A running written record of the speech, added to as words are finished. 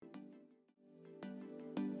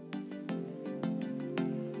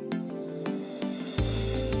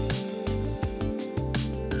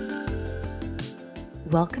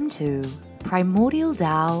Welcome to Primordial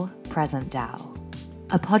Tao, Present Tao,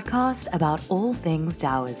 a podcast about all things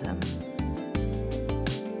Taoism.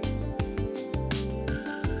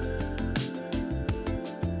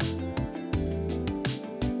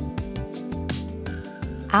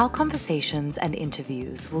 Our conversations and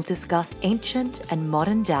interviews will discuss ancient and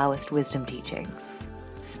modern Taoist wisdom teachings,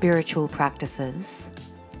 spiritual practices,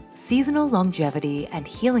 seasonal longevity and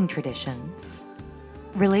healing traditions,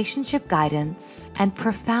 relationship guidance, and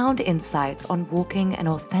profound insights on walking an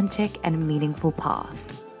authentic and meaningful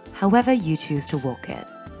path, however you choose to walk it.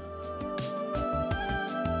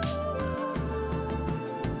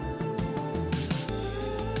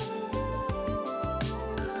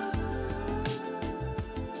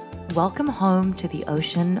 Welcome home to the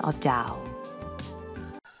ocean of Tao.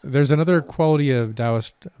 There's another quality of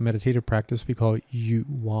Taoist meditative practice we call Yu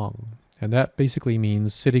Wang, and that basically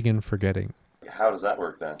means sitting and forgetting. How does that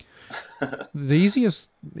work then? The easiest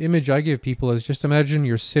image I give people is just imagine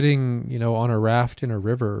you're sitting, on a raft in a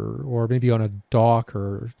river, or maybe on a dock,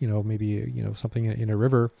 or maybe something in a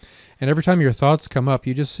river, and every time your thoughts come up,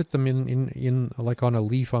 you just sit them in like on a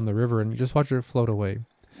leaf on the river, and you just watch it float away.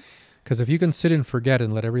 Because if you can sit and forget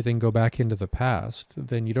and let everything go back into the past,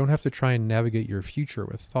 then you don't have to try and navigate your future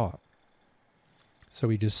with thought. So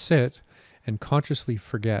we just sit and consciously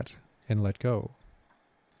forget and let go.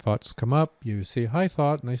 Thoughts come up, you say, "Hi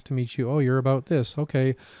thought, nice to meet you. Oh, you're about this.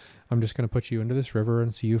 Okay, I'm just going to put you into this river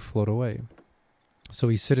and see you float away." So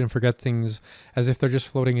we sit and forget things as if they're just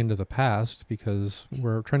floating into the past because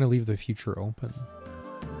we're trying to leave the future open.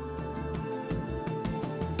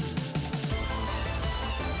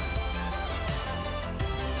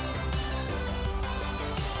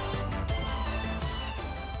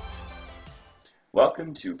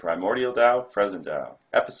 Welcome to Primordial Tao, Present Tao,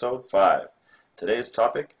 Episode 5. Today's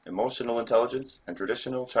topic, Emotional Intelligence and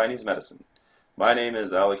Traditional Chinese Medicine. My name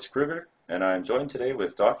is Alex Kruger, and I'm joined today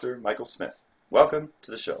with Dr. Michael Smith. Welcome to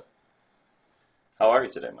the show. How are you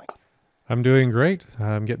today, Mike? I'm doing great.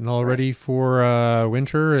 I'm getting all ready for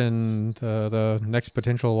winter and the next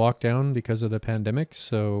potential lockdown because of the pandemic.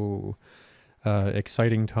 So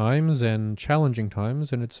exciting times and challenging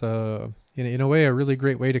times. And it's in a way a really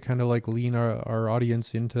great way to kind of like lean our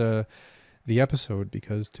audience into the episode,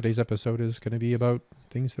 because today's episode is going to be about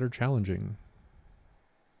things that are challenging.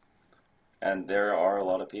 And there are a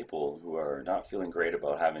lot of people who are not feeling great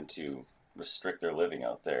about having to restrict their living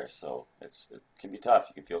out there. So it can be tough.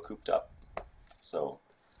 You can feel cooped up. So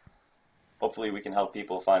hopefully we can help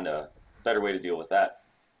people find a better way to deal with that.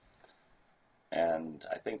 And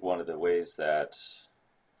I think one of the ways that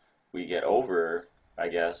we get over, I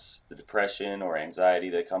guess, the depression or anxiety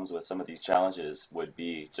that comes with some of these challenges would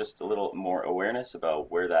be just a little more awareness about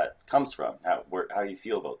where that comes from, how you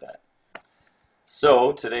feel about that.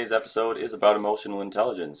 So today's episode is about emotional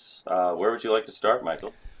intelligence. Where would you like to start,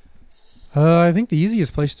 Michael? I think the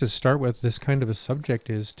easiest place to start with this kind of a subject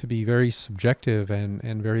is to be very subjective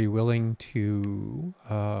and very willing to,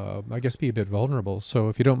 I guess, be a bit vulnerable. So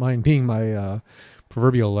if you don't mind being my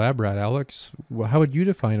proverbial lab rat, Alex, how would you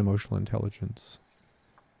define emotional intelligence?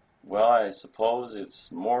 Well, I suppose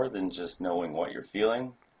it's more than just knowing what you're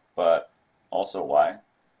feeling, but also why.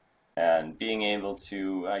 And being able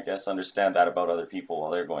to, I guess, understand that about other people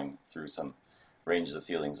while they're going through some ranges of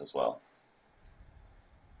feelings as well.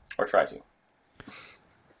 Or try to.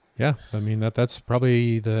 Yeah, I mean, that's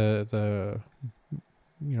probably the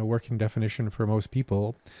working definition for most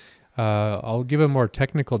people. I'll give a more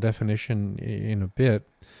technical definition in a bit.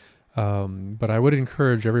 But I would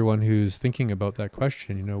encourage everyone who's thinking about that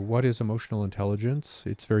question, what is emotional intelligence?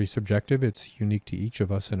 It's very subjective. It's unique to each of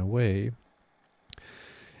us in a way.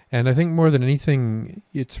 And I think more than anything,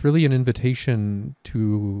 it's really an invitation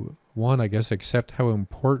to, one, I guess, accept how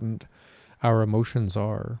important our emotions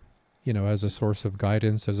are, as a source of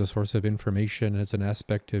guidance, as a source of information, as an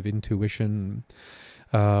aspect of intuition.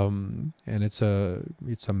 And it's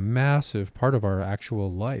a massive part of our actual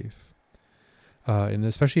life. And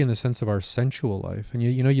especially in the sense of our sensual life. And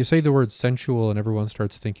you say the word sensual and everyone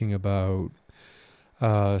starts thinking about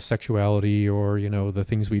sexuality or, the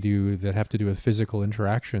things we do that have to do with physical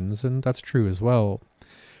interactions. And that's true as well.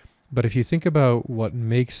 But if you think about what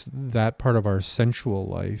makes that part of our sensual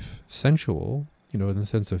life sensual, in the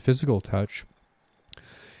sense of physical touch,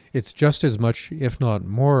 it's just as much, if not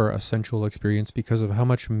more, a sensual experience because of how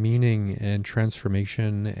much meaning and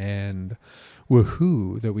transformation and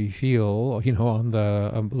woohoo that we feel, on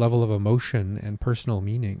the level of emotion and personal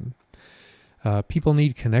meaning. People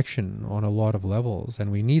need connection on a lot of levels,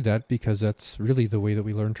 and we need that because that's really the way that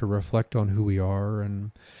we learn to reflect on who we are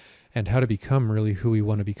and how to become really who we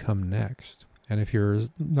want to become next. And if you're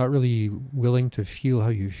not really willing to feel how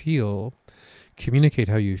you feel, communicate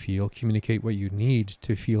how you feel, communicate what you need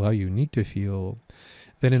to feel how you need to feel,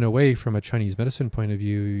 then in a way, from a Chinese medicine point of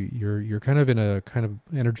view, you're kind of in a kind of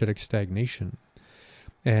energetic stagnation.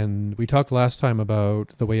 And we talked last time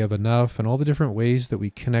about the way of enough and all the different ways that we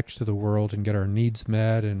connect to the world and get our needs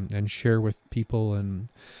met and share with people and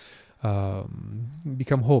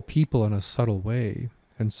become whole people in a subtle way.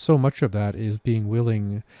 And so much of that is being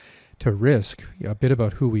willing to risk a bit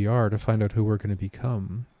about who we are to find out who we're going to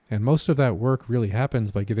become. And most of that work really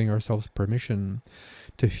happens by giving ourselves permission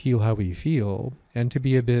to feel how we feel and to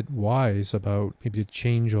be a bit wise about maybe to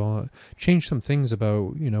change some things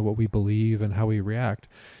about, what we believe and how we react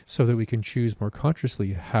so that we can choose more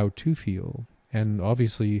consciously how to feel and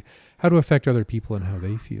obviously how to affect other people and how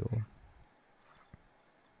they feel.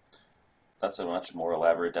 That's a much more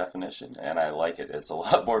elaborate definition, and I like it. It's a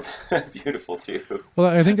lot more beautiful, too. Well,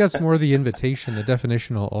 I think that's more the invitation. The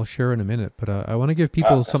definition I'll share in a minute, but I want to give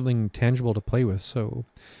people something tangible to play with. So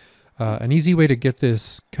an easy way to get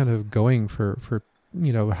this kind of going for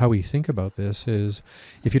how we think about this is,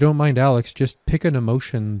 if you don't mind, Alex, just pick an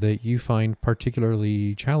emotion that you find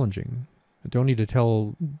particularly challenging. Don't need to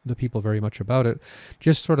tell the people very much about it.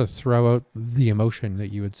 Just sort of throw out the emotion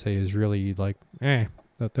that you would say is really like,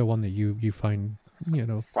 the one that you find,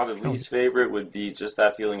 Probably least favorite would be just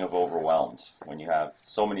that feeling of overwhelmed when you have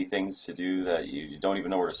so many things to do that you don't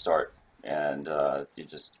even know where to start. And you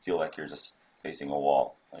just feel like you're just facing a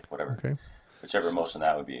wall, like whatever, whichever emotion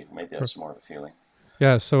that would be. Maybe that's more of a feeling.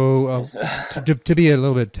 Yeah, so to be a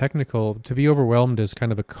little bit technical, to be overwhelmed is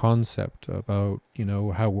kind of a concept about,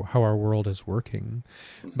 how our world is working.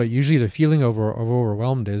 But usually the feeling of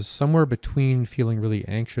overwhelmed is somewhere between feeling really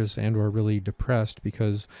anxious and or really depressed,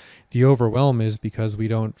 because the overwhelm is because we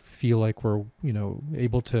don't feel like we're,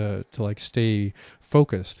 able to like stay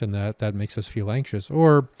focused, and that makes us feel anxious.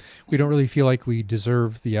 Or we don't really feel like we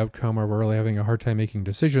deserve the outcome, or we're really having a hard time making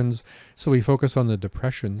decisions, so we focus on the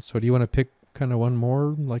depression. So do you want to pick kind of one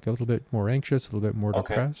more, like a little bit more anxious, a little bit more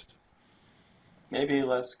depressed? Maybe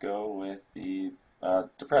let's go with the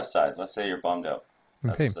depressed side. Let's say you're bummed out.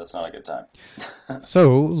 That's not a good time.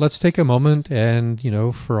 So let's take a moment and,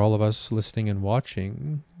 for all of us listening and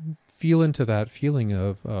watching, feel into that feeling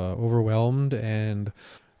of overwhelmed and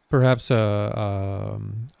perhaps a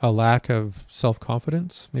lack of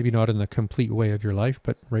self-confidence, maybe not in the complete way of your life,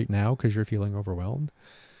 but right now because you're feeling overwhelmed.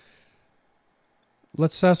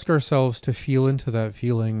 Let's ask ourselves to feel into that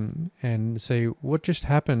feeling and say, what just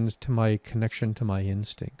happened to my connection to my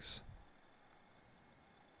instincts?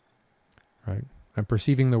 Right? I'm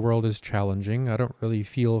perceiving the world as challenging. I don't really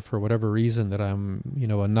feel, for whatever reason, that I'm,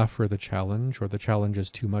 enough for the challenge, or the challenge is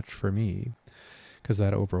too much for me, because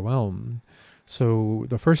that overwhelm. So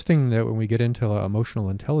the first thing that when we get into emotional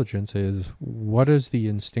intelligence is, what is the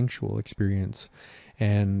instinctual experience?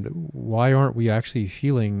 And why aren't we actually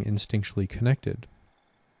feeling instinctually connected?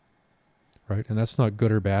 Right? And that's not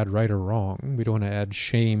good or bad, right or wrong. We don't want to add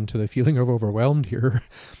shame to the feeling of overwhelmed here.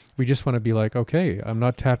 We just want to be like, okay, I'm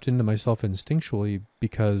not tapped into myself instinctually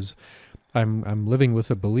because I'm living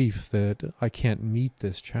with a belief that I can't meet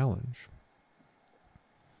this challenge.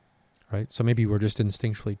 Right? So maybe we're just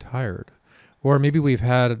instinctually tired. Or maybe we've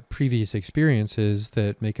had previous experiences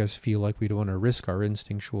that make us feel like we don't want to risk our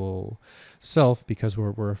instinctual self because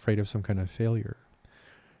we're afraid of some kind of failure.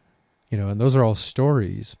 And those are all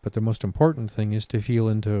stories, but the most important thing is to feel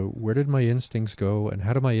into, where did my instincts go and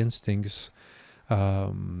how do my instincts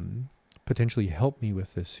potentially help me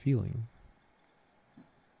with this feeling?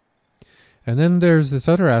 And then there's this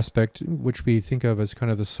other aspect, which we think of as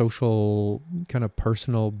kind of the social, kind of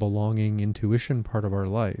personal belonging, intuition part of our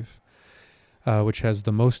life, which has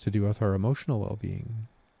the most to do with our emotional well-being.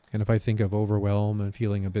 And if I think of overwhelm and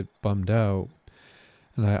feeling a bit bummed out,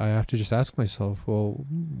 and I have to just ask myself, well,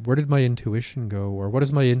 where did my intuition go? Or what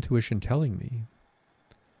is my intuition telling me?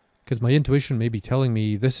 Because my intuition may be telling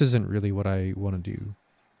me this isn't really what I want to do.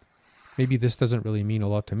 Maybe this doesn't really mean a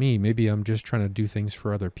lot to me. Maybe I'm just trying to do things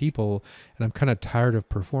for other people, and I'm kind of tired of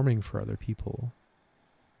performing for other people.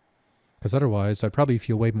 Because otherwise, I'd probably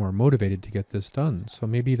feel way more motivated to get this done. So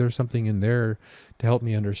maybe there's something in there to help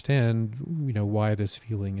me understand, why this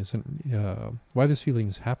feeling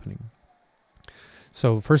is happening.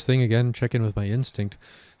 So first thing, again, check in with my instinct.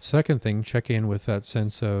 Second thing, check in with that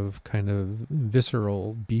sense of kind of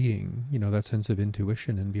visceral being, that sense of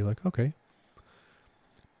intuition, and be like, okay,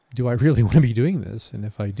 do I really want to be doing this? And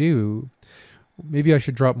if I do, maybe I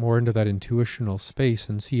should drop more into that intuitional space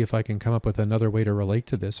and see if I can come up with another way to relate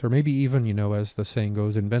to this. Or maybe even, as the saying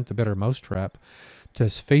goes, invent the better mousetrap to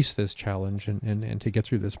face this challenge and to get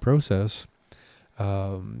through this process.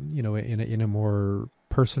 in a more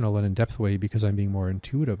personal and in-depth way because I'm being more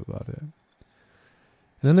intuitive about it. And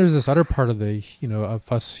then there's this other part of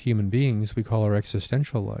of us human beings we call our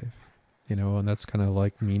existential life, and that's kind of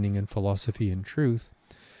like meaning and philosophy and truth.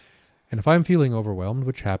 And if I'm feeling overwhelmed,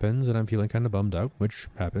 which happens, and I'm feeling kind of bummed out, which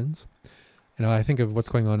happens, I think of what's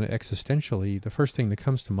going on existentially, the first thing that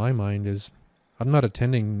comes to my mind is I'm not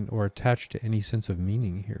attending or attached to any sense of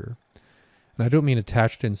meaning here. And I don't mean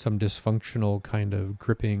attached in some dysfunctional kind of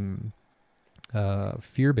gripping,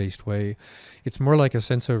 fear-based way. It's more like a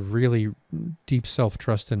sense of really deep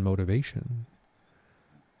self-trust and motivation.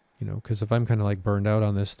 Because if I'm kind of like burned out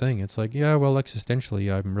on this thing, it's like, yeah, well,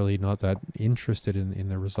 existentially, I'm really not that interested in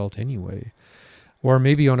the result anyway. Or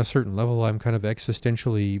maybe on a certain level, I'm kind of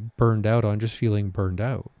existentially burned out on just feeling burned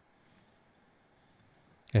out.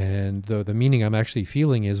 And the meaning I'm actually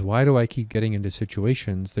feeling is, why do I keep getting into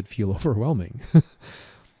situations that feel overwhelming?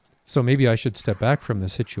 So maybe I should step back from the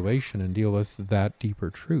situation and deal with that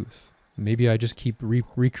deeper truth. Maybe I just keep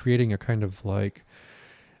recreating a kind of like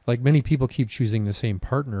many people keep choosing the same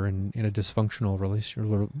partner in a dysfunctional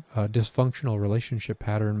relationship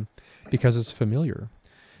pattern because it's familiar.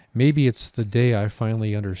 Maybe it's the day I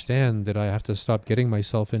finally understand that I have to stop getting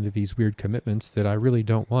myself into these weird commitments that I really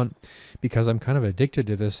don't want because I'm kind of addicted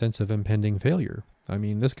to this sense of impending failure. I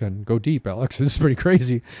mean, this can go deep, Alex. This is pretty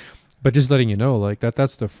crazy. But just letting you know, like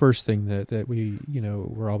that's the first thing that we,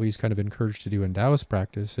 we're always kind of encouraged to do in Taoist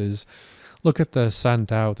practice is look at the San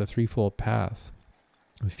Tao, the threefold path.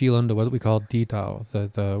 Feel into what we call Di Tao,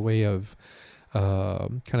 the way of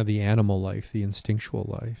kind of the animal life, the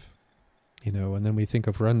instinctual life. And then we think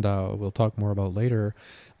of Ren Dao, we'll talk more about later,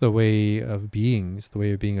 the way of beings, the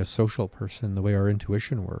way of being a social person, the way our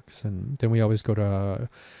intuition works. And then we always go to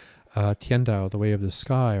Tian Dao, the way of the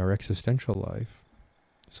sky, our existential life.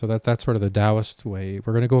 So that's sort of the Taoist way.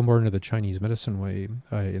 We're going to go more into the Chinese medicine way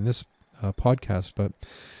in this podcast, but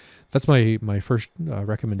that's my first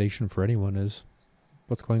recommendation for anyone is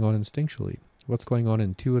what's going on instinctually, what's going on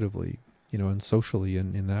intuitively, and socially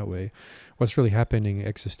in that way, what's really happening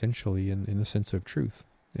existentially in the sense of truth.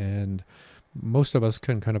 And most of us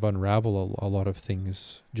can kind of unravel a lot of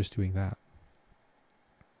things just doing that.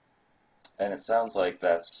 And it sounds like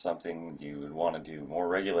that's something you would want to do more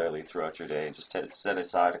regularly throughout your day. Just set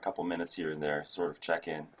aside a couple minutes here and there, sort of check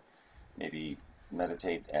in, maybe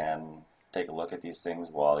meditate and take a look at these things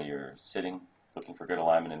while you're sitting, looking for good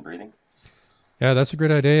alignment and breathing. Yeah, that's a great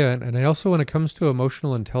idea. And I also, when it comes to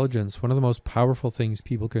emotional intelligence, one of the most powerful things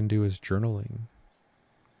people can do is journaling.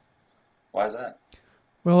 Why is that?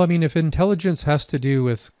 Well, I mean, if intelligence has to do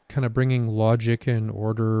with kind of bringing logic and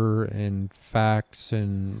order and facts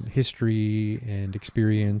and history and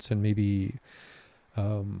experience and maybe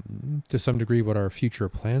to some degree what our future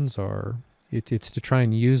plans are, it's to try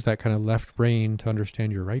and use that kind of left brain to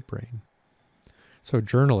understand your right brain. So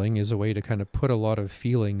journaling is a way to kind of put a lot of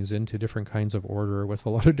feelings into different kinds of order with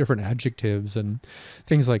a lot of different adjectives and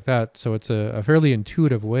things like that. So it's a fairly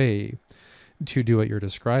intuitive way to do what you're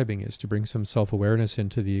describing, is to bring some self-awareness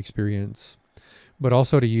into the experience, but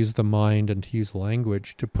also to use the mind and to use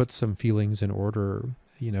language to put some feelings in order,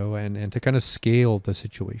 and to kind of scale the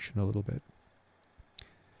situation a little bit.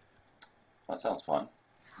 That sounds fun.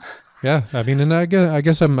 Yeah, I mean, and I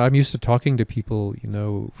guess I'm used to talking to people,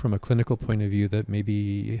 from a clinical point of view that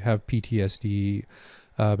maybe have PTSD.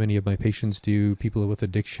 Many of my patients do. People with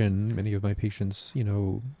addiction. Many of my patients,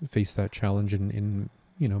 face that challenge in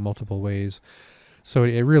multiple ways. So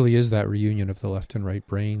it really is that reunion of the left and right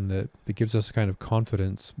brain that gives us a kind of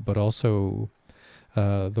confidence, but also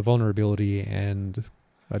the vulnerability and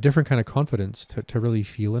a different kind of confidence to really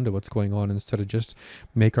feel into what's going on instead of just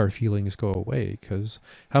make our feelings go away. Because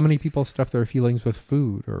how many people stuff their feelings with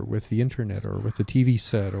food or with the internet or with the TV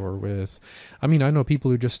set or with, I know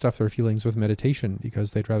people who just stuff their feelings with meditation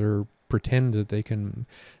because they'd rather pretend that they can,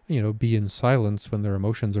 be in silence when their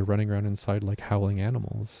emotions are running around inside like howling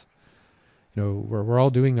animals. We're all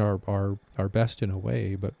doing our best in a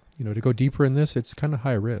way, but, to go deeper in this, it's kind of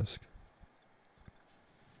high risk.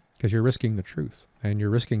 Because you're risking the truth, and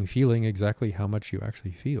you're risking feeling exactly how much you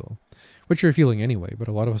actually feel, which you're feeling anyway, but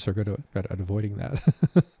a lot of us are good at avoiding that,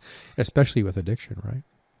 especially with addiction, right?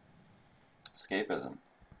 Escapism.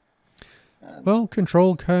 Well,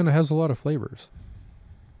 control kind of has a lot of flavors.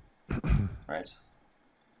 Right.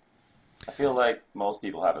 I feel like most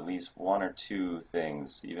people have at least one or two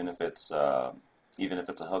things, even if it's a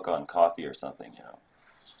hook on coffee or something,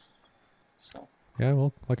 So. Yeah,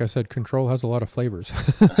 well, like I said, control has a lot of flavors.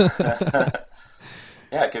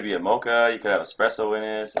 Yeah, it could be a mocha. You could have espresso in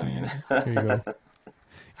it. There you go.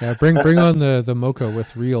 Yeah, bring on the mocha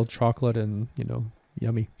with real chocolate and,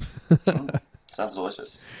 yummy. Sounds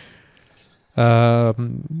delicious.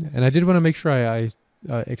 And I did want to make sure I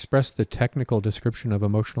express the technical description of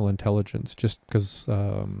emotional intelligence, just because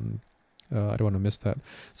I don't want to miss that.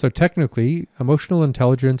 So technically, emotional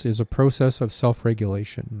intelligence is a process of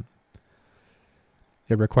self-regulation.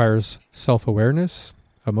 It requires self-awareness,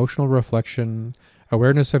 emotional reflection,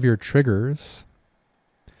 awareness of your triggers,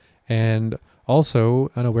 and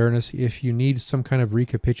also an awareness if you need some kind of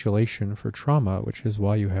recapitulation for trauma, which is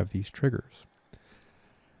why you have these triggers.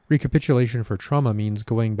 Recapitulation for trauma means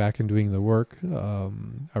going back and doing the work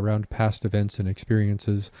around past events and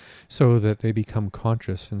experiences so that they become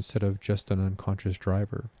conscious instead of just an unconscious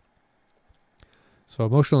driver. So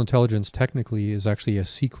emotional intelligence technically is actually a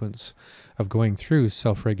sequence of going through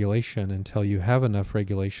self-regulation until you have enough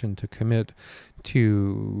regulation to commit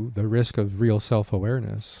to the risk of real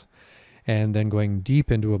self-awareness. And then going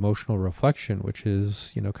deep into emotional reflection, which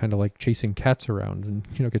is, kind of like chasing cats around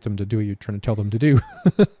and, get them to do what you're trying to tell them to do.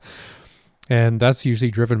 And that's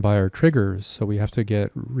usually driven by our triggers. So we have to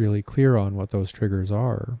get really clear on what those triggers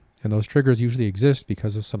are. And those triggers usually exist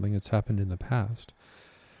because of something that's happened in the past.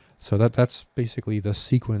 So that's basically the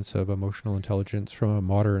sequence of emotional intelligence from a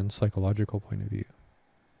modern psychological point of view.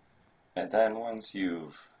 And then once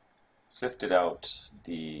you've sifted out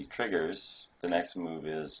the triggers, the next move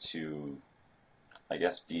is to, I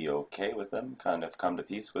guess, be okay with them, kind of come to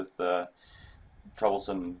peace with the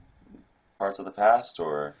troublesome parts of the past,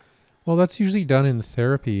 or... Well, that's usually done in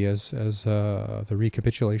therapy as the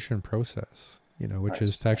recapitulation process, which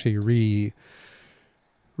is to actually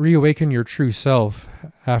reawaken your true self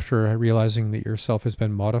after realizing that your self has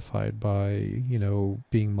been modified by,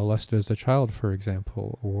 being molested as a child, for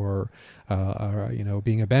example, or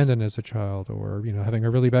being abandoned as a child, or, having a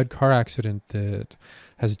really bad car accident that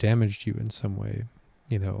has damaged you in some way,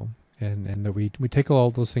 and that we take all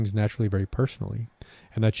those things naturally very personally,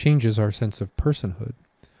 and that changes our sense of personhood.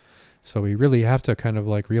 So we really have to kind of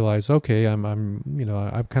like realize, okay,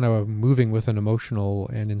 I'm kind of moving with an emotional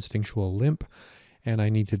and instinctual limp, and I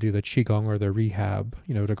need to do the qigong or the rehab,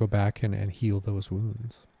 to go back and heal those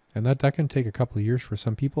wounds. And that can take a couple of years for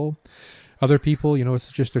some people. Other people,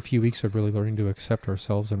 it's just a few weeks of really learning to accept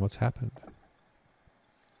ourselves and what's happened.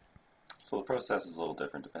 So the process is a little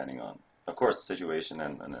different depending on, of course, the situation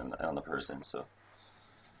and on the person. So,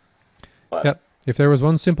 but yep. If there was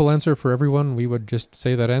one simple answer for everyone, we would just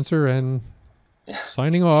say that answer and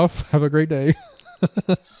signing off. Have a great day.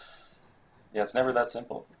 Yeah, it's never that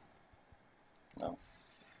simple. No.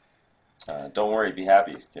 Don't worry, be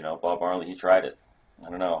happy. Bob Marley, he tried it. I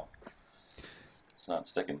don't know. It's not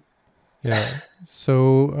sticking. Yeah.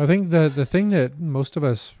 So I think the thing that most of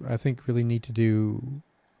us, I think, really need to do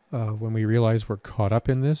when we realize we're caught up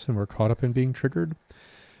in this and we're caught up in being triggered,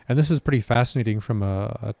 and this is pretty fascinating from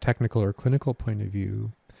a technical or clinical point of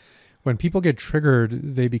view. When people get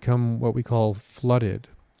triggered, they become what we call flooded.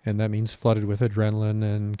 And that means flooded with adrenaline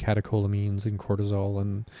and catecholamines and cortisol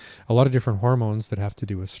and a lot of different hormones that have to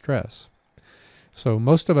do with stress. So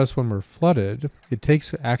most of us, when we're flooded, it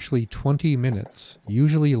takes actually 20 minutes,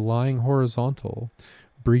 usually lying horizontal,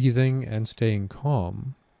 breathing and staying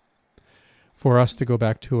calm, for us to go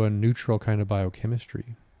back to a neutral kind of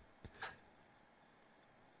biochemistry.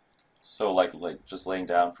 So like just laying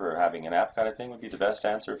down for having a nap kind of thing would be the best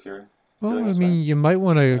answer if you're... Well, I mean, you might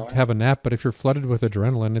want to have a nap, but if you're flooded with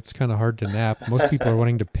adrenaline, it's kind of hard to nap. Most people are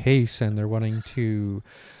wanting to pace, and they're wanting to,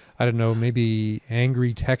 I don't know, maybe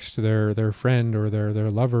angry text their friend or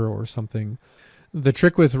their lover or something. The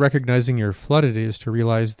trick with recognizing you're flooded is to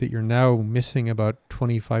realize that you're now missing about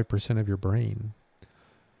 25% of your brain.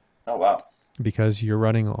 Oh, wow. Because you're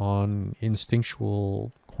running on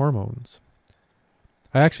instinctual hormones.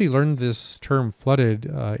 I actually learned this term flooded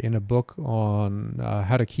in a book on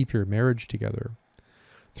how to keep your marriage together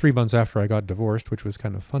 3 months after I got divorced, which was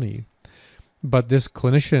kind of funny. But this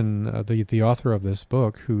clinician, the author of this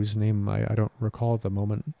book, whose name I don't recall at the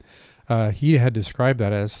moment, he had described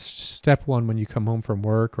that as step one when you come home from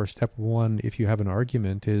work, or step one if you have an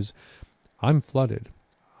argument, is I'm flooded.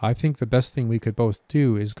 I think the best thing we could both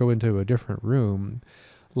do is go into a different room,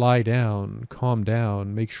 lie down, calm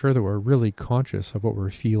down, make sure that we're really conscious of what we're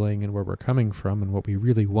feeling and where we're coming from and what we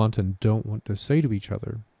really want and don't want to say to each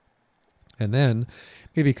other. And then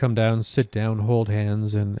maybe come down, sit down, hold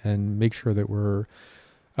hands, and make sure that we're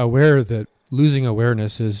aware that losing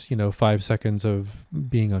awareness is, 5 seconds of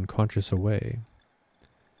being unconscious away.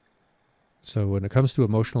 So when it comes to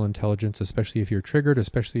emotional intelligence, especially if you're triggered,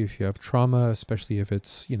 especially if you have trauma, especially if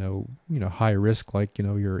it's, high risk, like,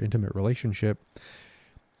 your intimate relationship,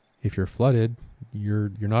 if you're flooded,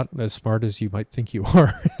 you're not as smart as you might think you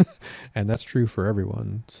are. And that's true for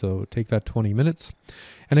everyone. So take that 20 minutes.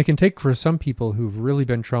 And it can take for some people who've really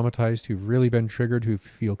been traumatized, who've really been triggered, who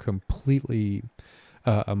feel completely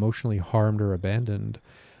emotionally harmed or abandoned.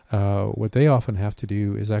 What they often have to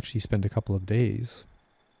do is actually spend a couple of days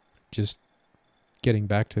just getting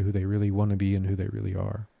back to who they really want to be and who they really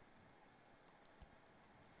are.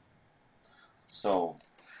 So,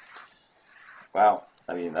 wow.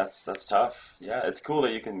 I mean, that's tough. Yeah, it's cool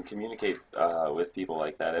that you can communicate with people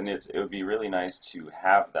like that, and it would be really nice to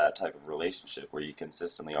have that type of relationship where you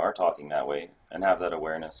consistently are talking that way and have that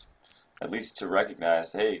awareness, at least to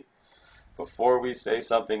recognize, hey, before we say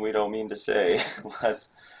something we don't mean to say,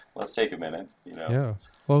 let's take a minute, you know. Yeah.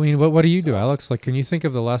 Well, I mean, what do you do, Alex? Like, can you think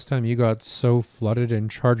of the last time you got so flooded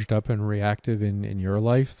and charged up and reactive in your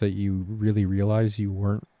life that you really realized you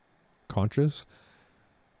weren't conscious?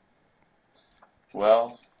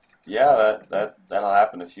 Well, yeah, that'll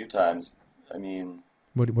happen a few times. I mean,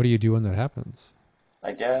 What do you do when that happens?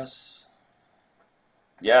 I guess,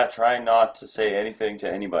 yeah, try not to say anything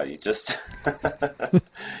to anybody. Just,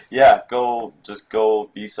 yeah, just go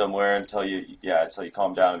be somewhere until you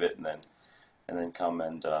calm down a bit, and then come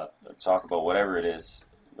and talk about whatever it is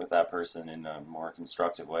with that person in a more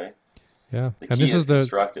constructive way. Yeah, The and key this is is the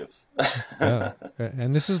constructive. yeah,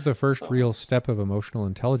 and this is the first So, real step of emotional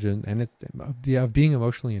intelligence, and of being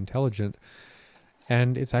emotionally intelligent,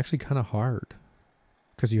 and it's actually kind of hard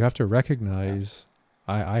because you have to yeah. recognize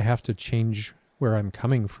I have to change where I'm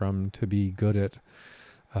coming from to be good at,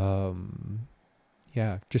 um,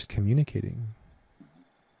 yeah, just communicating.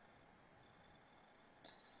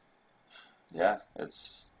 Yeah,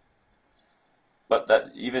 but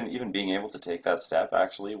that even being able to take that step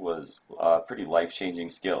actually was a pretty life-changing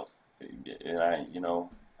skill. And I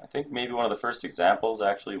think maybe one of the first examples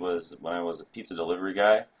actually was when I was a pizza delivery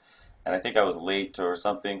guy, and I think I was late or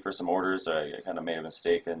something for some orders. I kind of made a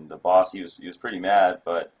mistake, and the boss, he was pretty mad,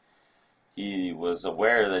 but he was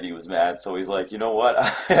aware that he was mad, so he's like, you know what?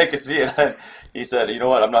 I could see it. And he said, you know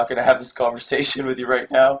what? I'm not going to have this conversation with you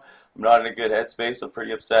right now. I'm not in a good headspace. I'm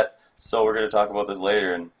pretty upset. So we're going to talk about this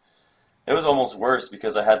later. And it was almost worse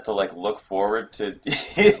because I had to like look forward to,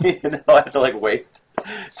 I had to like wait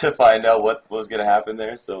to find out what was going to happen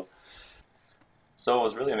there. So it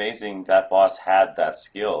was really amazing that boss had that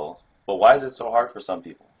skill. But why is it so hard for some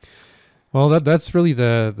people? Well, that's really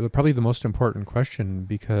probably the most important question,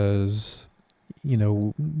 because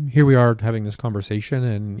here we are having this conversation,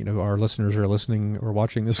 and our listeners are listening or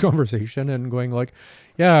watching this conversation and going like,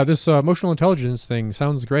 yeah, this emotional intelligence thing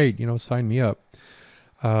sounds great, sign me up.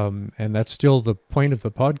 And that's still the point of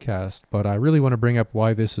the podcast, but I really want to bring up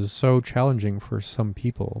why this is so challenging for some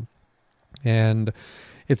people. And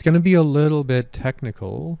it's going to be a little bit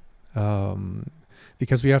technical,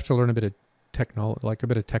 because we have to learn a bit of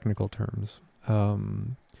technical terms.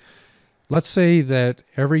 Let's say that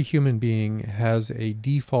every human being has a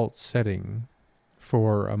default setting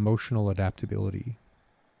for emotional adaptability,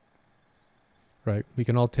 right? We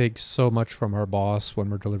can all take so much from our boss when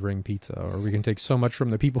we're delivering pizza, or we can take so much from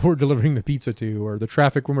the people we're delivering the pizza to, or the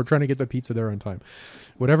traffic when we're trying to get the pizza there on time.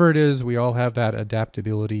 Whatever it is, we all have that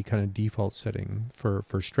adaptability kind of default setting for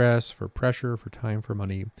stress, for pressure, for time, for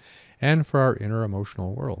money, and for our inner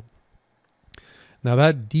emotional world. Now,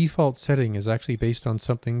 that default setting is actually based on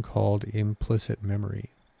something called implicit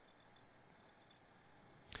memory,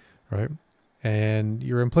 right? And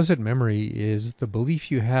your implicit memory is the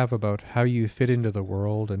belief you have about how you fit into the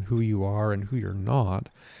world and who you are and who you're not,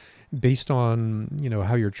 based on,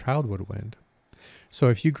 how your childhood went. So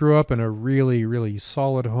if you grew up in a really, really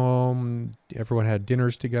solid home, everyone had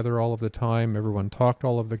dinners together all of the time, everyone talked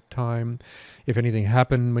all of the time. If anything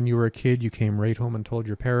happened when you were a kid, you came right home and told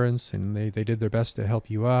your parents, and they did their best to help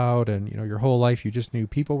you out. And, your whole life, you just knew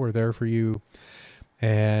people were there for you.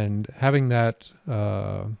 And having that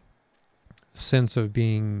sense of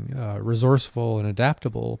being resourceful and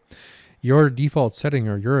adaptable, your default setting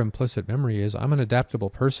or your implicit memory is, I'm an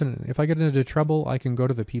adaptable person. If I get into trouble, I can go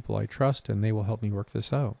to the people I trust and they will help me work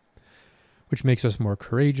this out, which makes us more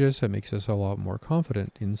courageous. It makes us a lot more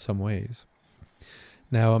confident in some ways.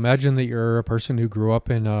 Now, imagine that you're a person who grew up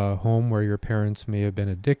in a home where your parents may have been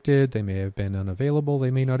addicted, they may have been unavailable,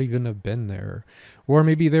 they may not even have been there. Or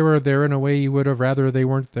maybe they were there in a way you would have rather they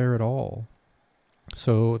weren't there at all.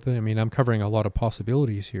 So, I'm covering a lot of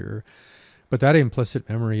possibilities here. But that implicit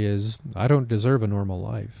memory is, I don't deserve a normal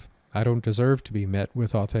life. I don't deserve to be met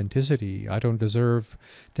with authenticity. I don't deserve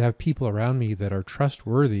to have people around me that are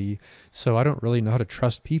trustworthy. So I don't really know how to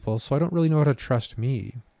trust people. So I don't really know how to trust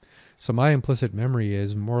me. So my implicit memory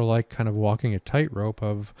is more like kind of walking a tightrope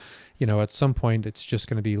of, at some point it's just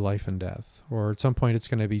going to be life and death, or at some point it's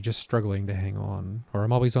going to be just struggling to hang on, or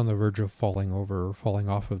I'm always on the verge of falling over or falling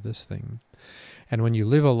off of this thing. And when you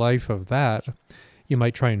live a life of that, you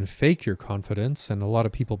might try and fake your confidence, and a lot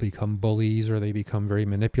of people become bullies, or they become very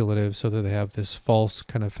manipulative so that they have this false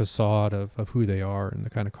kind of facade of who they are and the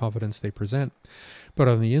kind of confidence they present. But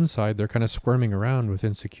on the inside, they're kind of squirming around with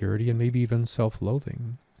insecurity and maybe even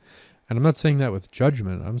self-loathing. And I'm not saying that with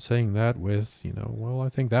judgment. I'm saying that with, I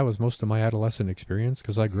think that was most of my adolescent experience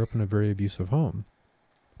because I grew up in a very abusive home,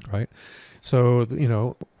 right? So,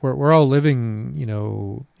 we're all living,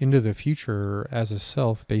 into the future as a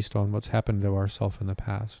self based on what's happened to ourself in the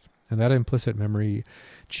past. And that implicit memory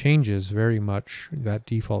changes very much that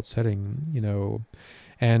default setting,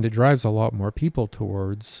 and it drives a lot more people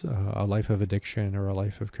towards a life of addiction or a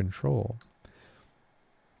life of control.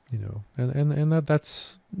 And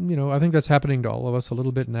that's, I think that's happening to all of us a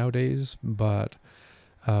little bit nowadays, but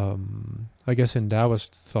I guess in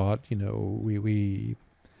Taoist thought, we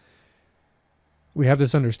have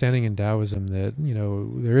this understanding in Taoism that,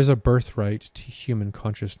 there is a birthright to human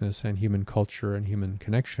consciousness and human culture and human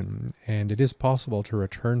connection, and it is possible to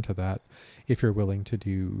return to that if you're willing to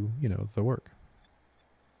do, the work.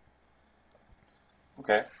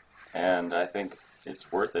 Okay. And I think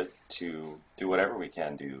it's worth it to do whatever we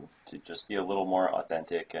can do to just be a little more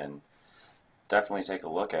authentic and definitely take a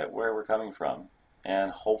look at where we're coming from.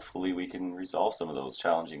 And hopefully we can resolve some of those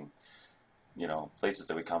challenging, places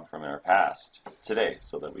that we come from in our past today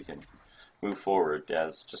so that we can move forward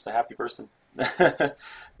as just a happy person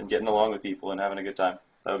and getting along with people and having a good time.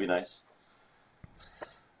 That would be nice.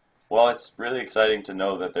 Well, it's really exciting to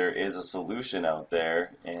know that there is a solution out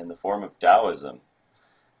there in the form of Taoism.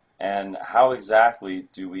 And how exactly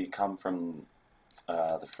do we come from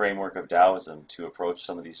the framework of Taoism to approach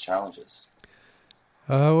some of these challenges?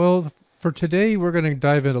 Well, for today, we're going to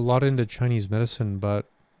dive a lot into Chinese medicine, but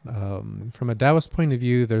from a Taoist point of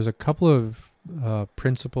view, there's a couple of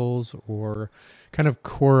principles or kind of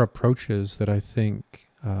core approaches that I think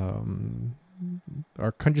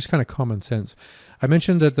are just kind of common sense. I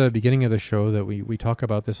mentioned at the beginning of the show that we talk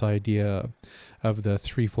about this idea of the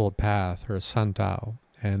threefold path, or San Tao.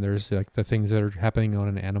 And there's like the things that are happening on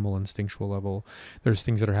an animal instinctual level. There's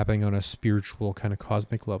things that are happening on a spiritual kind of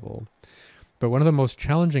cosmic level. But one of the most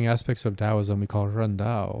challenging aspects of Taoism we call Ren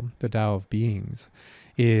Dao, the Tao of beings,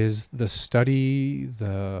 is the study,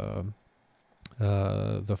 the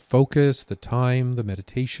focus, the time, the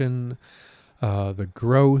meditation, the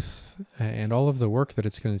growth, and all of the work that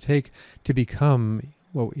it's going to take to become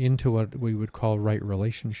into what we would call right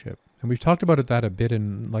relationship. And we've talked about that a bit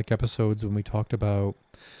in episodes when we talked about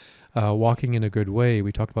walking in a good way.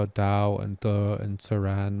 We talked about Dao and De and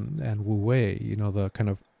Ziran and Wu Wei, the kind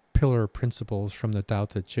of pillar principles from the Tao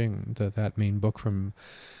Te Ching, that main book from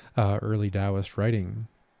early Taoist writing.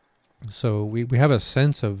 So we have a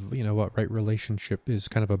sense of, what right relationship is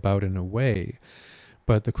kind of about in a way.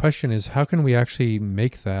 But the question is, how can we actually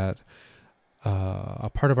make that a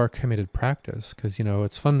part of our committed practice? Because,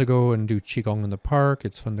 it's fun to go and do Qigong in the park.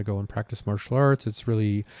 It's fun to go and practice martial arts. It's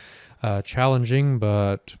really challenging,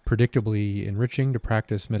 but predictably enriching to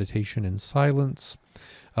practice meditation in silence.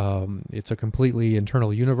 It's a completely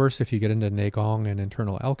internal universe if you get into Neigong and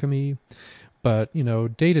internal alchemy. But,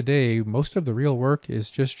 day to day, most of the real work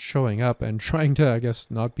is just showing up and trying to, I guess,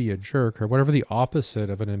 not be a jerk or whatever the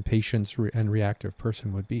opposite of an impatient and reactive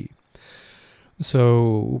person would be.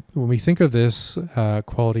 So when we think of this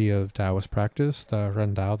quality of Taoist practice, the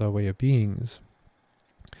Ren Dao, the way of beings,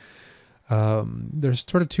 there's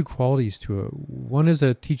sort of two qualities to it. One is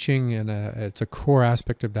a teaching, and it's a core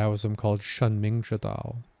aspect of Taoism called Shen Ming Zhe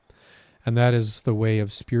Dao. And that is the way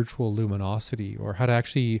of spiritual luminosity, or how to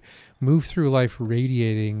actually move through life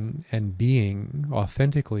radiating and being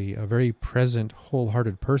authentically a very present,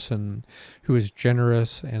 wholehearted person who is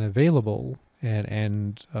generous and available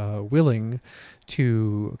and willing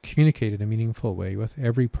to communicate in a meaningful way with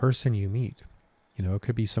every person you meet. It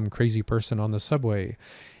could be some crazy person on the subway.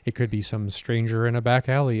 It could be some stranger in a back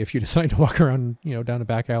alley if you decide to walk around, down a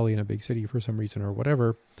back alley in a big city for some reason or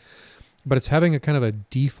whatever. But it's having a kind of a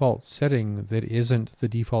default setting that isn't the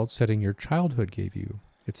default setting your childhood gave you.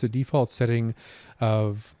 It's the default setting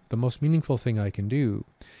of the most meaningful thing I can do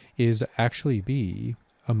is actually be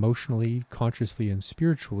emotionally, consciously, and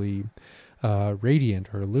spiritually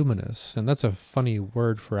radiant or luminous. And that's a funny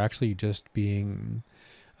word for actually just being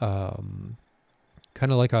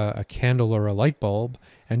kind of like a candle or a light bulb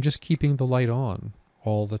and just keeping the light on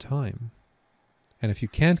all the time. And if you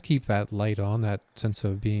can't keep that light on, that sense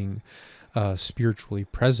of being spiritually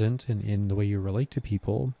present in the way you relate to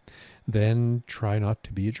people, then try not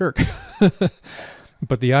to be a jerk.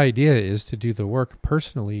 But the idea is to do the work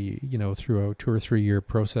personally, through a 2 or 3 year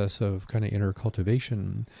process of kind of inner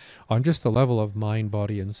cultivation on just the level of mind,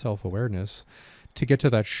 body, and self-awareness to get to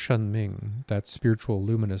that Shenming, that spiritual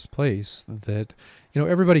luminous place that,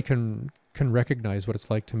 everybody can recognize what it's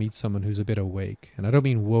like to meet someone who's a bit awake. And I don't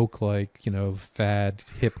mean woke like, fad,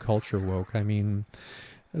 hip culture woke. I mean,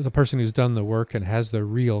 as a person who's done the work and has the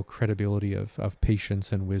real credibility of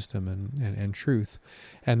patience and wisdom and truth,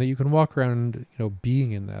 and that you can walk around,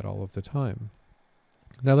 being in that all of the time.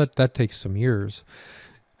 Now that takes some years,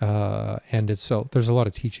 and there's a lot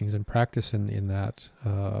of teachings and practice in that,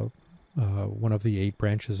 one of the 8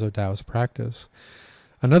 branches of Taoist practice.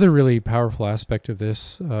 Another really powerful aspect of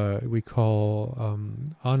this we call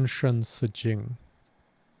Anshan Sijing,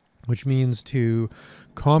 which means to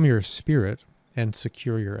calm your spirit and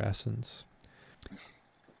secure your essence.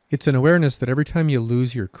 It's an awareness that every time you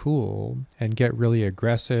lose your cool and get really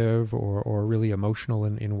aggressive or really emotional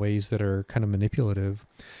in ways that are kind of manipulative,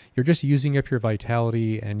 you're just using up your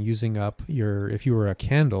vitality and using up if you were a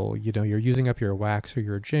candle, you're using up your wax or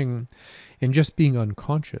your jing in just being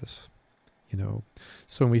unconscious.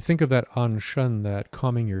 So when we think of that anshan, that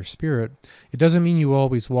calming your spirit, it doesn't mean you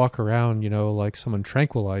always walk around, like someone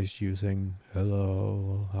tranquilized you saying,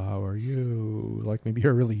 hello, how are you? Like maybe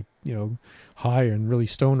you're really, high and really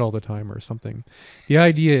stoned all the time or something. The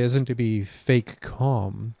idea isn't to be fake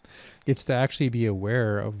calm. It's to actually be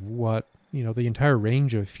aware of what, the entire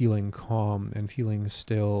range of feeling calm and feeling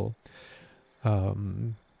still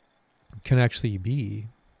can actually be,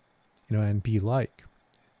 and be like.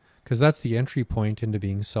 Because that's the entry point into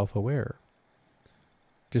being self-aware.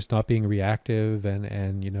 Just not being reactive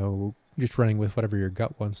and just running with whatever your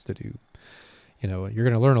gut wants to do. You're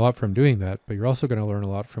going to learn a lot from doing that, but you're also going to learn a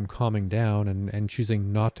lot from calming down and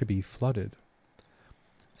choosing not to be flooded.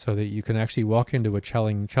 So that you can actually walk into a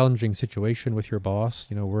challenging situation with your boss,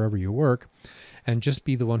 wherever you work, and just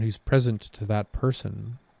be the one who's present to that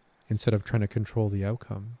person instead of trying to control the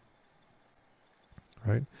outcome.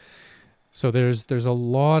 Right? So there's a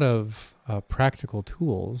lot of practical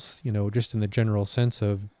tools, just in the general sense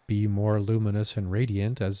of be more luminous and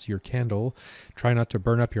radiant as your candle. Try not to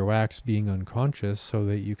burn up your wax being unconscious so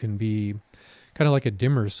that you can be kind of like a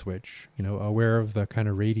dimmer switch, aware of the kind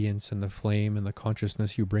of radiance and the flame and the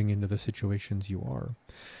consciousness you bring into the situations you are.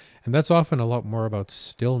 And that's often a lot more about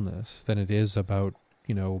stillness than it is about,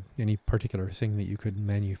 any particular thing that you could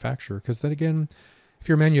manufacture. Because then again, if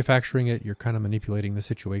you're manufacturing it, you're kind of manipulating the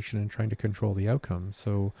situation and trying to control the outcome.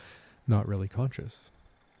 So not really conscious,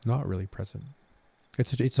 not really present.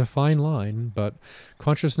 It's a fine line, but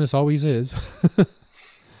consciousness always is.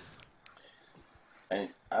 And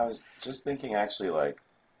I was just thinking, actually,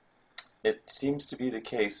 it seems to be the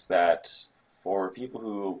case that for people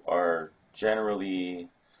who are generally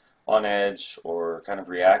on edge or kind of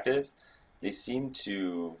reactive, they seem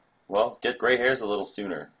to, get gray hairs a little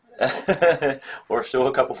sooner. Or show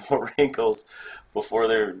a couple more wrinkles before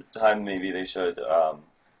their time maybe they should.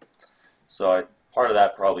 Part of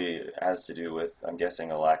that probably has to do with, I'm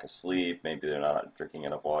guessing, a lack of sleep. Maybe they're not drinking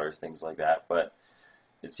enough water, things like that. But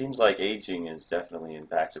it seems like aging is definitely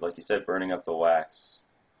impacted. Like you said, burning up the wax.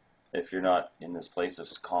 If you're not in this place of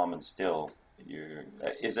calm and still,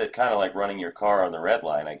 is it kind of like running your car on the red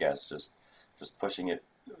line, I guess, just pushing it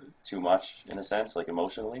too much in a sense, like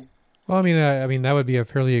emotionally? Well, I mean that would be a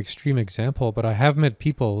fairly extreme example, but I have met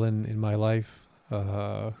people in my life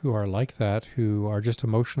who are like that, who are just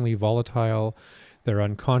emotionally volatile. They're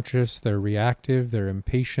unconscious, they're reactive, they're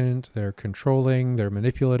impatient, they're controlling, they're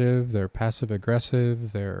manipulative, they're passive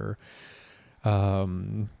aggressive, they're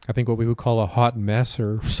I think what we would call a hot mess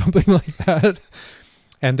or something like that.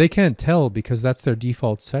 And they can't tell because that's their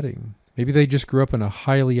default setting. Maybe they just grew up in a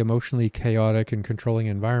highly emotionally chaotic and controlling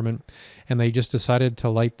environment, and they just decided to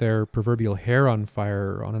light their proverbial hair on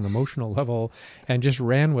fire on an emotional level and just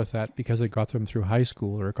ran with that because it got them through high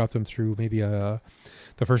school, or it got them through maybe the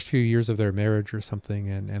first few years of their marriage or something,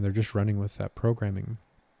 and they're just running with that programming.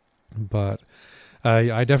 But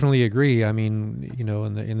I definitely agree. I mean,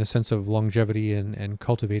 in the sense of longevity and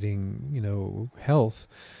cultivating, health,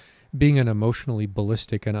 being an emotionally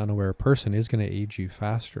ballistic and unaware person is going to age you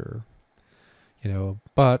faster.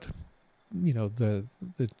 But the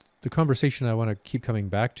conversation I want to keep coming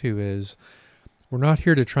back to is we're not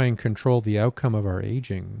here to try and control the outcome of our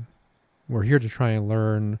aging. We're here to try and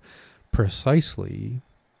learn precisely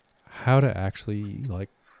how to actually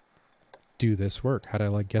do this work, how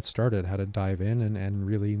to get started, how to dive in and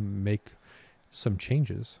really make some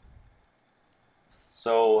changes.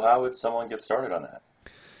 So how would someone get started on that?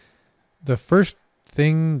 The first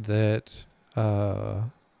thing that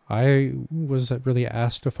I was really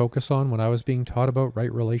asked to focus on when I was being taught about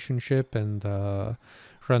right relationship and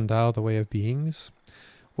Randao, the way of beings,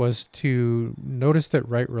 was to notice that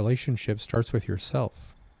right relationship starts with yourself.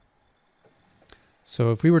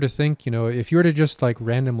 So if we were to think, if you were to just like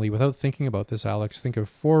randomly, without thinking about this, Alex, think of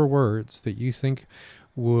 4 words that you think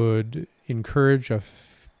would encourage a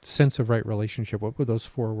sense of right relationship, what would those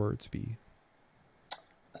 4 words be?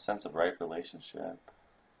 A sense of right relationship.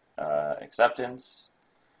 Acceptance,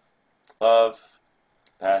 love,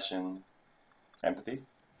 compassion, empathy.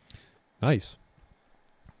 Nice.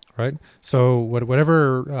 Right. So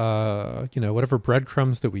whatever whatever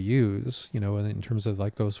breadcrumbs that we use, in terms of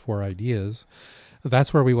like those 4 ideas,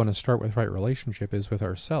 that's where we want to start with right relationship, is with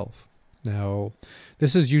ourself. Now,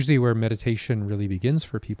 this is usually where meditation really begins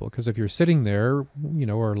for people, because if you're sitting there,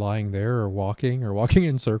 or lying there, or walking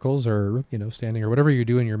in circles, or standing, or whatever you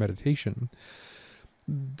do in your meditation,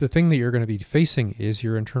 the thing that you're going to be facing is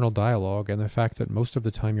your internal dialogue and the fact that most of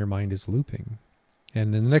the time your mind is looping.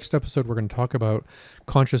 And in the next episode, we're going to talk about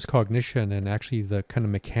conscious cognition and actually the kind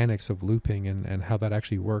of mechanics of looping and how that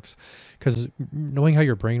actually works. Because knowing how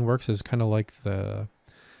your brain works is kind of like the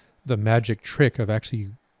magic trick of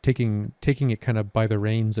actually taking it kind of by the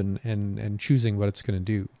reins and choosing what it's going to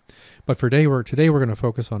do. But for today we're going to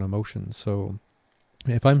focus on emotions. So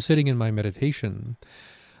if I'm sitting in my meditation,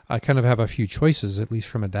 I kind of have a few choices, at least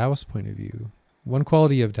from a Taoist point of view. One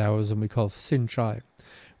quality of Taoism we call Sin Chai,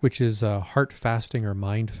 which is heart fasting or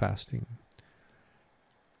mind fasting.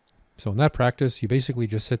 So in that practice, you basically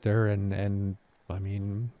just sit there and I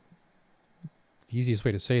mean, the easiest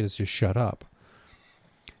way to say it is just shut up.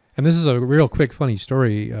 And this is a real quick, funny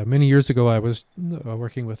story. Many years ago, I was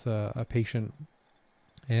working with a patient,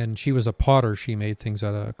 and she was a potter. She made things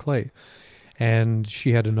out of clay. And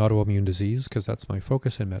she had an autoimmune disease, because that's my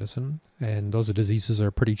focus in medicine. And those diseases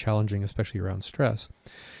are pretty challenging, especially around stress.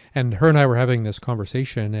 And her and I were having this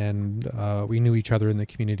conversation, and we knew each other in the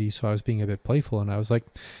community, so I was being a bit playful. And I was like,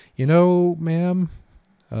 ma'am,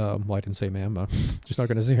 well, I didn't say ma'am, I'm just not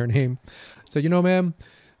going to say her name. I said, ma'am,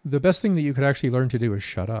 the best thing that you could actually learn to do is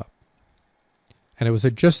shut up. And it was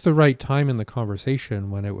at just the right time in the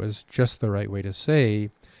conversation, when it was just the right way to say,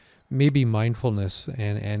 maybe mindfulness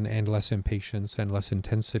and less impatience and less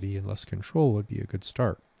intensity and less control would be a good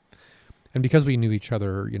start. And because we knew each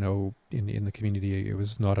other, in the community, it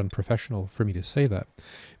was not unprofessional for me to say that,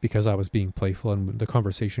 because I was being playful, and the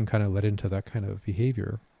conversation kind of led into that kind of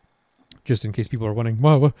behavior. Just in case people are wondering,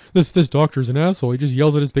 wow, this doctor's an asshole. He just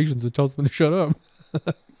yells at his patients and tells them to shut up.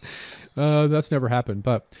 That's never happened.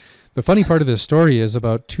 But the funny part of this story is,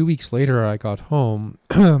 about 2 weeks later, I got home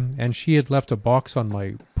and she had left a box on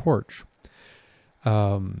my porch.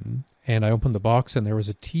 And I opened the box, and there was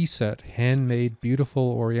a tea set, handmade,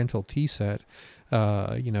 beautiful Oriental tea set,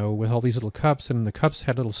 with all these little cups, and the cups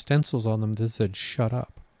had little stencils on them that said, shut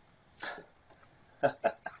up.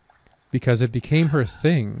 Because it became her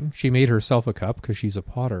thing. She made herself a cup because she's a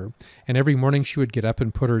potter. And every morning she would get up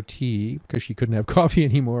and put her tea, because she couldn't have coffee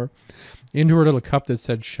anymore, into her little cup that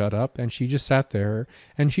said, shut up. And she just sat there,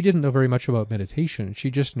 and she didn't know very much about meditation.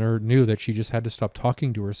 She just knew that she just had to stop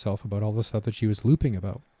talking to herself about all the stuff that she was looping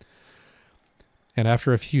about. And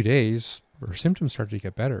after a few days, her symptoms started to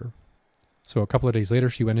get better. So a couple of days later,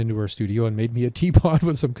 she went into her studio and made me a teapot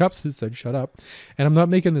with some cups that said, shut up. And I'm not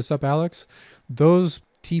making this up, Alex. Those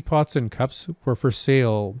teapots and cups were for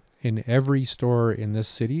sale in every store in this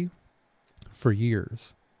city for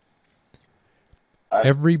years.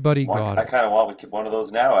 Everybody got it. I kind of want one of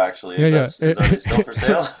those now, actually. Is that still for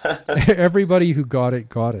sale? Everybody who got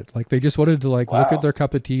it. Like, they just wanted to look at their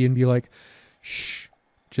cup of tea and be like, shh,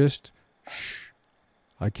 just shh.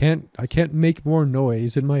 I can't make more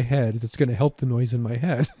noise in my head that's going to help the noise in my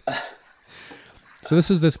head. So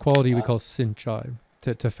this is this quality we call Sin Chai,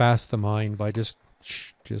 to fast the mind by just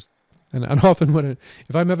and often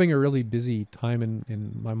if I'm having a really busy time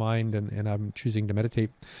in my mind and I'm choosing to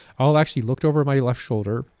meditate, I'll actually look over my left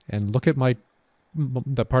shoulder and look at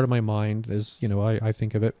that part of my mind as, I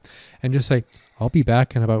think of it, and just say, I'll be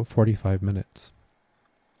back in about 45 minutes.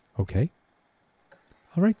 Okay.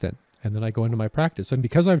 All right then. And then I go into my practice. And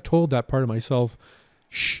because I've told that part of myself,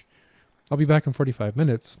 shh, I'll be back in 45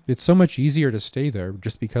 minutes, it's so much easier to stay there,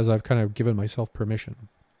 just because I've kind of given myself permission.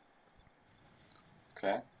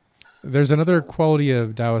 Okay. There's another quality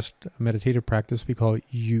of Taoist meditative practice we call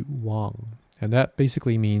Yu Wang. And that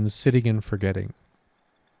basically means sitting and forgetting.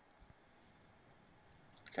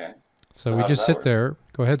 Okay. So we just sit there.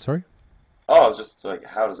 Go ahead, sorry. Oh, I was just like,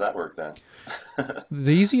 how does that work then?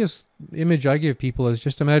 The easiest image I give people is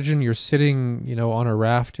just imagine you're sitting, on a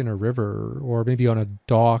raft in a river, or maybe on a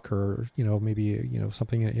dock, or, maybe,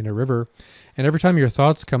 something in a river. And every time your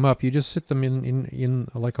thoughts come up, you just sit them in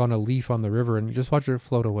like on a leaf on the river, and you just watch it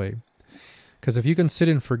float away. Because if you can sit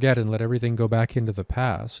and forget and let everything go back into the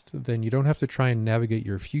past, then you don't have to try and navigate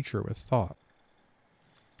your future with thought.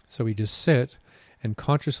 So we just sit and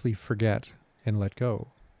consciously forget and let go.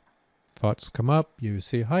 Thoughts come up, you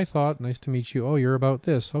say, hi thought, nice to meet you. Oh, you're about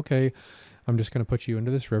this. Okay, I'm just going to put you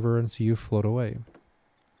into this river and see you float away.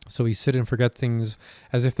 So we sit and forget things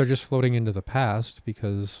as if they're just floating into the past,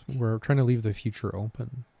 because we're trying to leave the future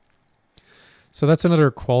open. So that's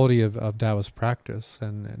another quality of Taoist practice.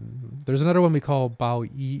 And there's another one we call Bao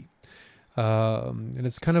Yi. And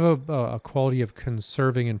it's kind of a quality of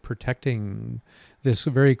conserving and protecting this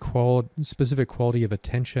very specific quality of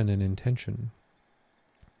attention and intention.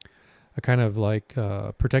 A kind of like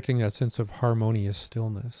protecting that sense of harmonious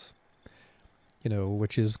stillness,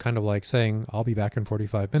 which is kind of like saying, I'll be back in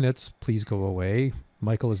 45 minutes. Please go away.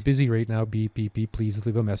 Michael is busy right now. Beep, beep, beep. Please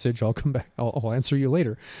leave a message. I'll come back. I'll answer you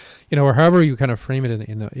later. Or however you kind of frame it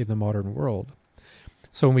in the modern world.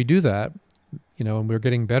 So when we do that, and we're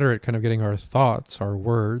getting better at kind of getting our thoughts, our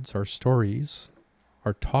words, our stories,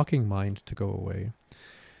 our talking mind to go away.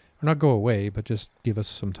 Or not go away, but just give us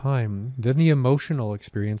some time. Then the emotional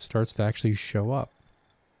experience starts to actually show up.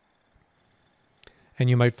 And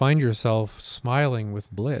you might find yourself smiling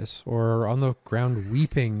with bliss, or on the ground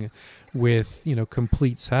weeping with,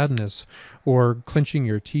 complete sadness, or clenching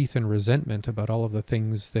your teeth in resentment about all of the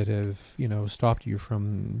things that have, stopped you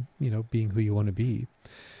from, being who you want to be.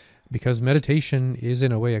 Because meditation is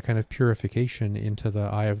in a way a kind of purification into the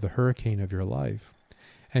eye of the hurricane of your life.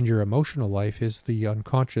 And your emotional life is the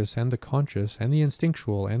unconscious and the conscious and the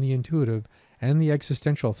instinctual and the intuitive and the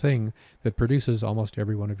existential thing that produces almost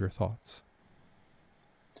every one of your thoughts.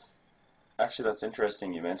 Actually, that's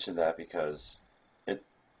interesting you mentioned that, because it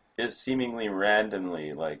is seemingly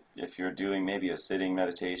randomly, like if you're doing maybe a sitting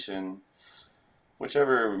meditation,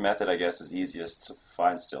 whichever method I guess is easiest to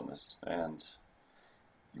find stillness, and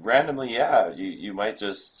randomly, you might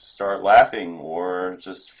just start laughing, or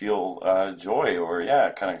just feel joy, or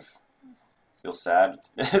kind of feel sad.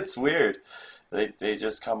 It's weird. They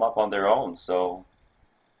just come up on their own. So,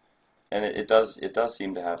 and it does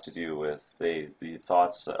seem to have to do with the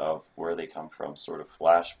thoughts of where they come from sort of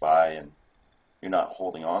flash by, and you're not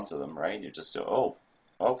holding on to them, right? You just oh,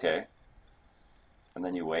 okay, and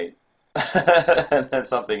then you wait, and then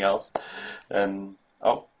something else, and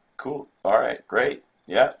oh, cool, all right, great.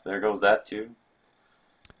 Yeah, there goes that too.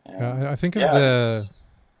 And I think of the...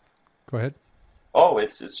 Go ahead. Oh,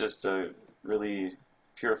 it's just a really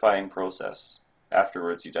purifying process.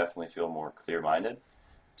 Afterwards, you definitely feel more clear-minded.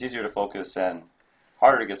 It's easier to focus and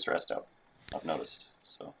harder to get stressed out, I've noticed.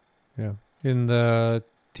 So. Yeah. In the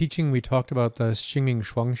teaching, we talked about the Xingming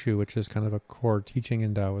Shuangshu, which is kind of a core teaching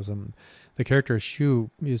in Taoism. The character Shu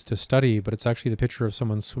is to study, but it's actually the picture of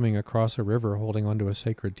someone swimming across a river holding onto a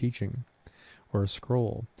sacred teaching or a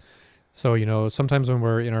scroll. So, sometimes when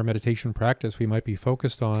we're in our meditation practice, we might be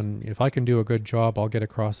focused on, if I can do a good job, I'll get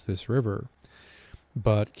across this river.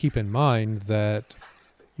 But keep in mind that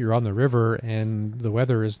you're on the river and the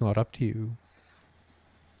weather is not up to you.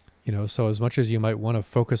 So as much as you might want to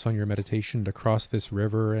focus on your meditation to cross this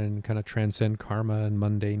river and kind of transcend karma and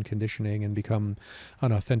mundane conditioning and become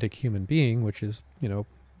an authentic human being, which is,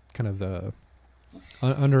 kind of the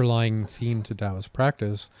underlying theme to Taoist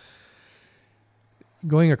practice,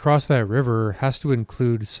 going across that river has to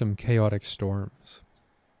include some chaotic storms,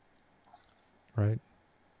 right?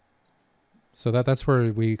 So that's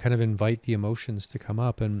where we kind of invite the emotions to come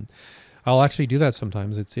up, and I'll actually do that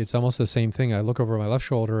sometimes. It's almost the same thing. I look over my left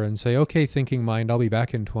shoulder and say, okay, thinking mind, I'll be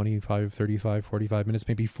back in 25, 35, 45 minutes,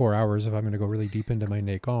 maybe 4 hours if I'm going to go really deep into my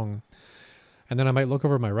Neigong. And then I might look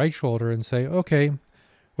over my right shoulder and say, okay,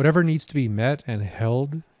 whatever needs to be met and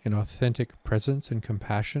held in authentic presence and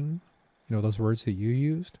compassion, those words that you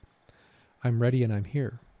used, I'm ready and I'm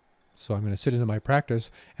here. So I'm going to sit into my practice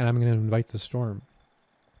and I'm going to invite the storm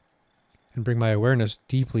and bring my awareness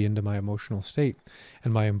deeply into my emotional state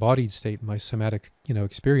and my embodied state, my somatic,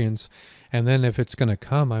 experience. And then if it's going to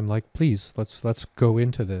come, I'm like, please, let's go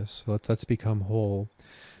into this. Let's become whole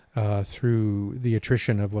through the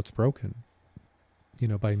attrition of what's broken,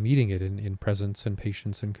 by meeting it in presence and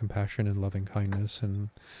patience and compassion and loving kindness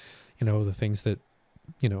and, the things that,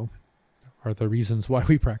 are the reasons why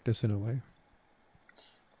we practice in a way.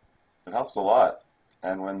 It helps a lot.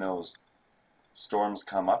 And when those storms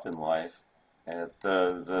come up in life, and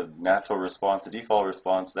the natural response, the default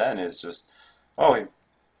response then is just, oh,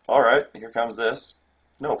 all right, here comes this.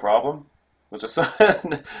 No problem. We'll just,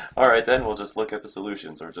 all right, then we'll just look at the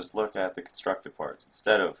solutions or just look at the constructive parts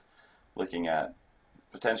instead of looking at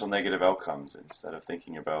potential negative outcomes, instead of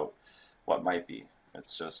thinking about what might be.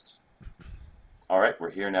 It's just, all right,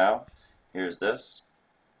 we're here now. Here's this.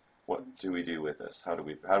 What do we do with this? How do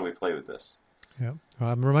we play with this? Yeah.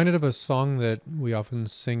 I'm reminded of a song that we often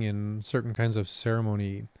sing in certain kinds of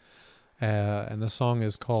ceremony, and the song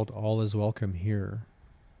is called All Is Welcome Here.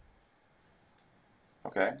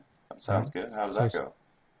 Okay, that sounds good. How does that go?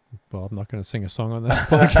 Well, I'm not going to sing a song on that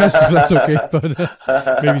podcast if that's okay,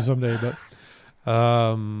 but maybe someday. But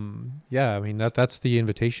yeah, I mean that's the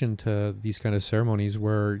invitation to these kind of ceremonies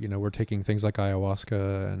where we're taking things like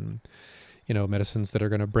ayahuasca and medicines that are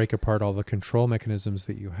going to break apart all the control mechanisms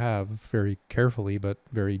that you have very carefully but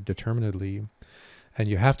very determinedly, and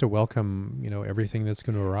you have to welcome everything that's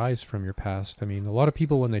going to arise from your past. I mean, a lot of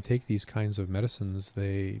people when they take these kinds of medicines,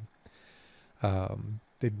 they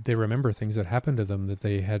remember things that happened to them that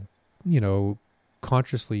they had,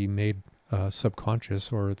 consciously made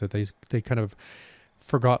subconscious, or that they kind of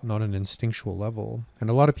forgotten on an instinctual level. And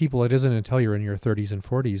a lot of people, it isn't until you're in your 30s and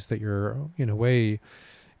 40s that you're, in a way,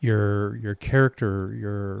 your character,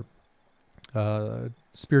 your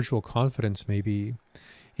spiritual confidence maybe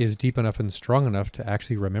is deep enough and strong enough to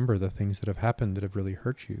actually remember the things that have happened that have really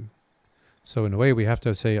hurt you. So in a way, we have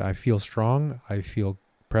to say, I feel strong, I feel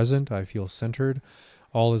present, I feel centered,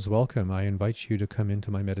 all is welcome. I invite you to come into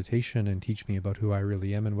my meditation and teach me about who I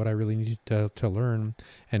really am and what I really need to learn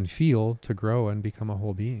and feel to grow and become a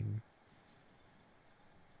whole being.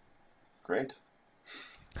 Great.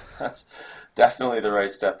 That's definitely the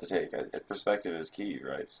right step to take. Perspective is key,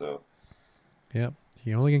 right? So, yeah,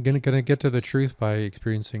 you're only going to get to the truth by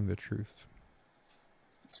experiencing the truth.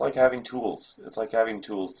 It's like having tools. It's like having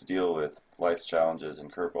tools to deal with life's challenges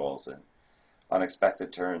and curveballs and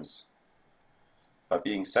unexpected turns. But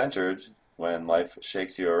being centered when life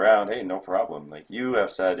shakes you around, hey, no problem. Like you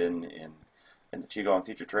have said in the Qigong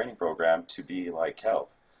teacher training program, to be like kelp,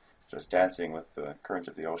 just dancing with the current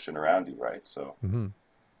of the ocean around you, right? So. Mm-hmm.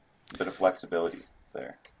 A bit of flexibility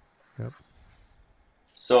there. Yep.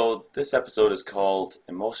 So this episode is called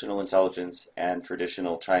Emotional Intelligence and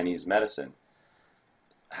Traditional Chinese Medicine.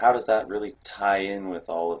 How does that really tie in with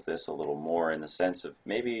all of this a little more, in the sense of,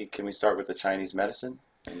 maybe can we start with the Chinese medicine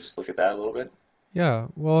and just look at that a little bit? Yeah,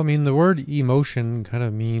 well, I mean, the word emotion kind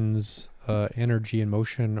of means energy and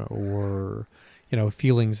motion, or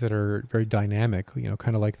feelings that are very dynamic,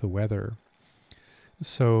 kind of like the weather.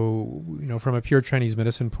 So, from a pure Chinese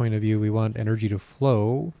medicine point of view, we want energy to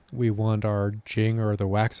flow. We want our jing, or the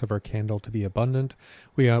wax of our candle, to be abundant.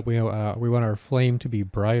 We want our flame to be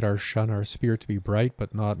bright, our shun, our spirit, to be bright,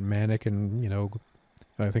 but not manic. And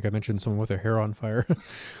I think I mentioned someone with their hair on fire.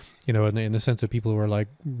 In the sense of people who are like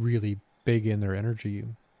really big in their energy,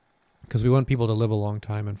 because we want people to live a long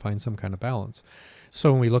time and find some kind of balance.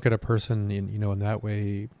 So when we look at a person in that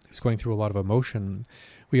way, who's going through a lot of emotion,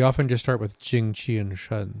 we often just start with Jing, Qi, and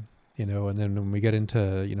Shen, and then when we get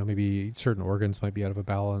into, maybe certain organs might be out of a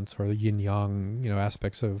balance, or the yin yang,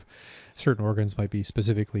 aspects of certain organs might be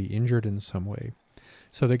specifically injured in some way.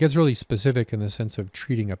 So that gets really specific in the sense of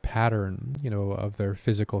treating a pattern, of their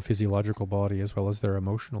physiological body as well as their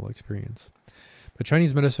emotional experience. But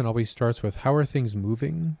Chinese medicine always starts with, how are things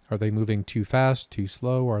moving? Are they moving too fast, too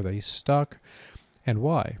slow? Are they stuck? And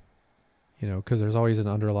why? Because there's always an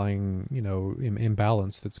underlying,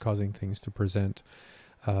 imbalance that's causing things to present,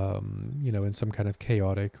 in some kind of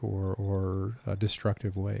chaotic or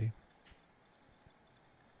destructive way.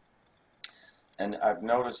 And I've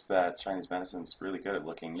noticed that Chinese medicine's really good at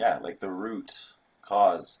looking, like the root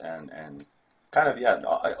cause and kind of,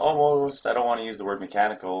 almost, I don't want to use the word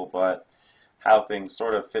mechanical, but how things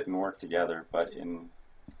sort of fit and work together, but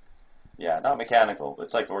not mechanical.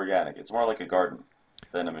 It's like organic. It's more like a garden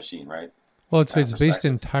than a machine, right? Well, it's based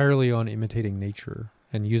entirely on imitating nature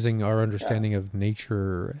and using our understanding of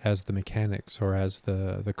nature as the mechanics, or as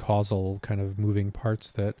the causal kind of moving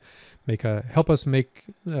parts that help us make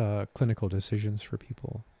clinical decisions for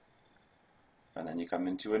people. And then you come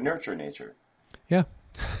into a nurture nature. Yeah.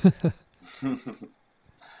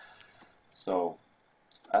 So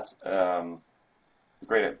that's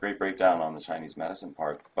great breakdown on the Chinese medicine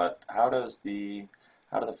part. But how do the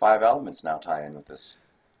 5 elements now tie in with this?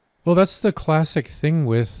 Well, that's the classic thing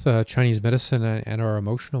with Chinese medicine and our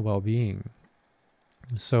emotional well-being.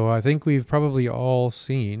 So I think we've probably all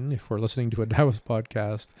seen, if we're listening to a Taoist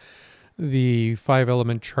podcast, the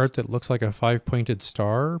 5-element chart that looks like a 5-pointed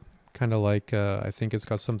star, kind of like, I think it's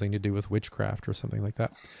got something to do with witchcraft or something like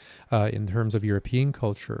that, in terms of European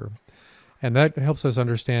culture. And that helps us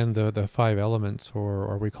understand the 5 elements,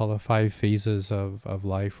 or we call the 5 phases of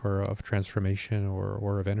life, or of transformation,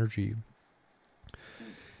 or of energy.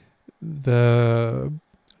 The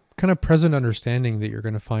kind of present understanding that you're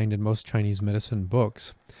going to find in most Chinese medicine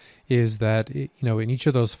books is that, in each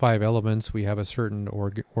of those 5 elements, we have a certain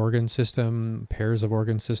organ system, pairs of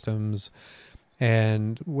organ systems,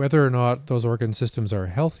 and whether or not those organ systems are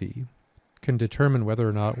healthy can determine whether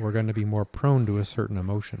or not we're going to be more prone to a certain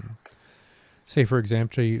emotion. Say, for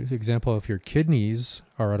example, if your kidneys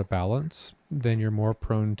are out of balance, then you're more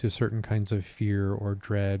prone to certain kinds of fear or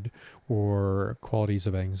dread or qualities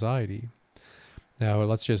of anxiety. Now,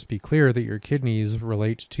 let's just be clear that your kidneys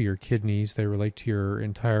relate to your kidneys. They relate to your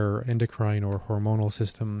entire endocrine or hormonal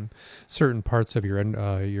system, certain parts of your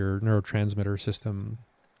neurotransmitter system,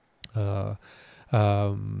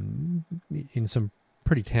 in some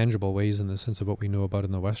pretty tangible ways in the sense of what we know about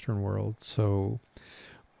in the Western world. So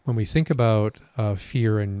when we think about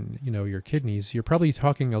fear and your kidneys, you're probably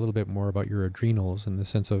talking a little bit more about your adrenals in the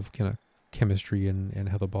sense of kind of chemistry and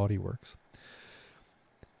how the body works.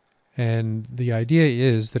 And the idea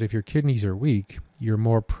is that if your kidneys are weak, you're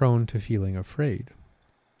more prone to feeling afraid.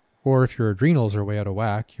 Or if your adrenals are way out of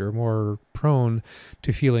whack, you're more prone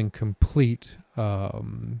to feeling complete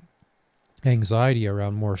anxiety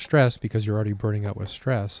around more stress, because you're already burning out with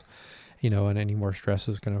stress, and any more stress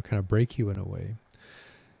is going to kind of break you in a way.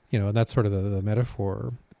 And that's sort of the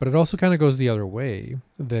metaphor. But it also kind of goes the other way,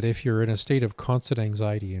 that if you're in a state of constant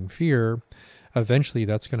anxiety and fear, eventually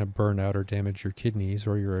that's going to burn out or damage your kidneys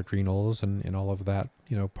or your adrenals and all of that,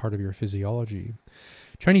 part of your physiology.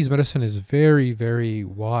 Chinese medicine is very, very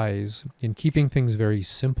wise in keeping things very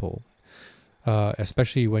simple,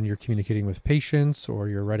 especially when you're communicating with patients, or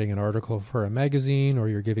you're writing an article for a magazine, or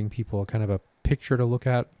you're giving people kind of a picture to look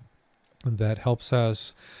at that helps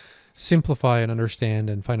us simplify and understand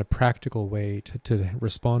and find a practical way to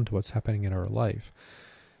respond to what's happening in our life.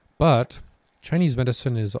 But Chinese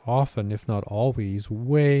medicine is often, if not always,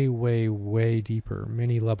 way, way, way deeper,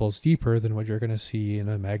 many levels deeper than what you're going to see in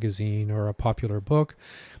a magazine or a popular book,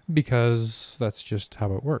 because that's just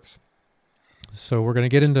how it works. So we're going to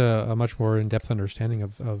get into a much more in-depth understanding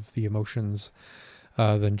of the emotions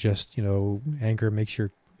than just, anger makes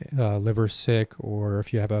your liver sick, or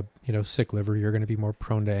if you have a sick liver, you're going to be more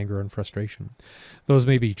prone to anger and frustration. Those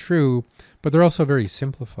may be true, but they're also very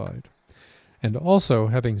simplified. And also,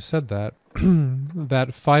 having said that, that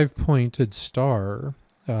 5-pointed star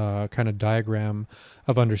kind of diagram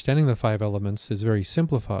of understanding the 5 elements is very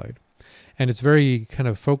simplified. And it's very kind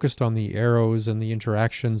of focused on the arrows and the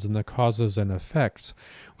interactions and the causes and effects,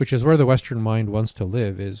 which is where the Western mind wants to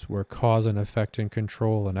live, is where cause and effect and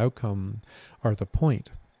control and outcome are the point.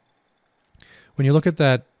 When you look at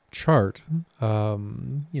that chart,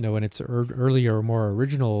 in its earlier, more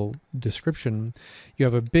original description, you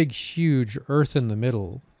have a big, huge earth in the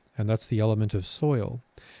middle, and that's the element of soil.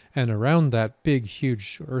 And around that big,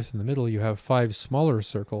 huge earth in the middle, you have 4 smaller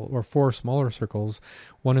circles,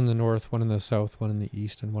 one in the north, one in the south, one in the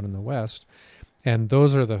east, and one in the west. And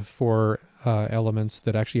those are the 4 elements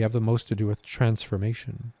that actually have the most to do with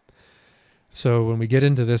transformation. So when we get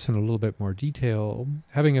into this in a little bit more detail,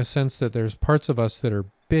 having a sense that there's parts of us that are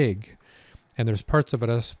big, and there's parts of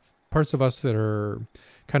us that are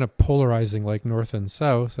kind of polarizing, like north and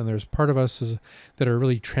south, and there's part of us that are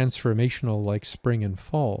really transformational, like spring and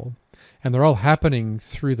fall. And they're all happening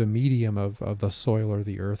through the medium of the soil or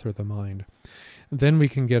the earth or the mind. Then we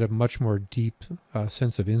can get a much more deep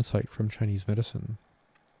sense of insight from Chinese medicine.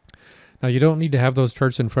 Now, you don't need to have those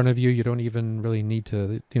charts in front of you. You don't even really need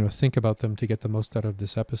to, think about them to get the most out of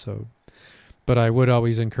this episode. But I would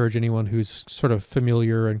always encourage anyone who's sort of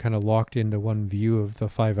familiar and kind of locked into one view of the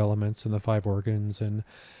 5 elements and the 5 organs and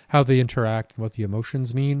how they interact and what the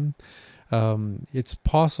emotions mean. It's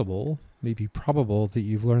possible, maybe probable, that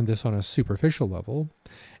you've learned this on a superficial level,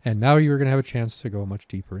 and now you're going to have a chance to go much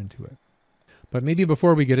deeper into it. But maybe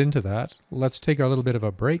before we get into that, let's take a little bit of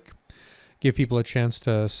a break. Give people a chance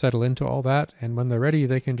to settle into all that, and when they're ready,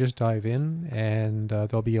 they can just dive in, and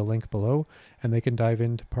there'll be a link below, and they can dive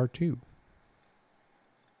into part 2.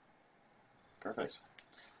 Perfect.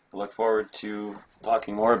 I look forward to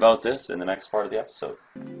talking more about this in the next part of the episode.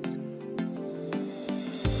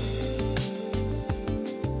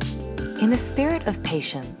 In the spirit of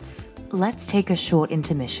patience, let's take a short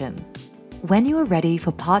intermission. When you are ready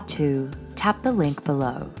for part 2, tap the link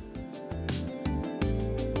below.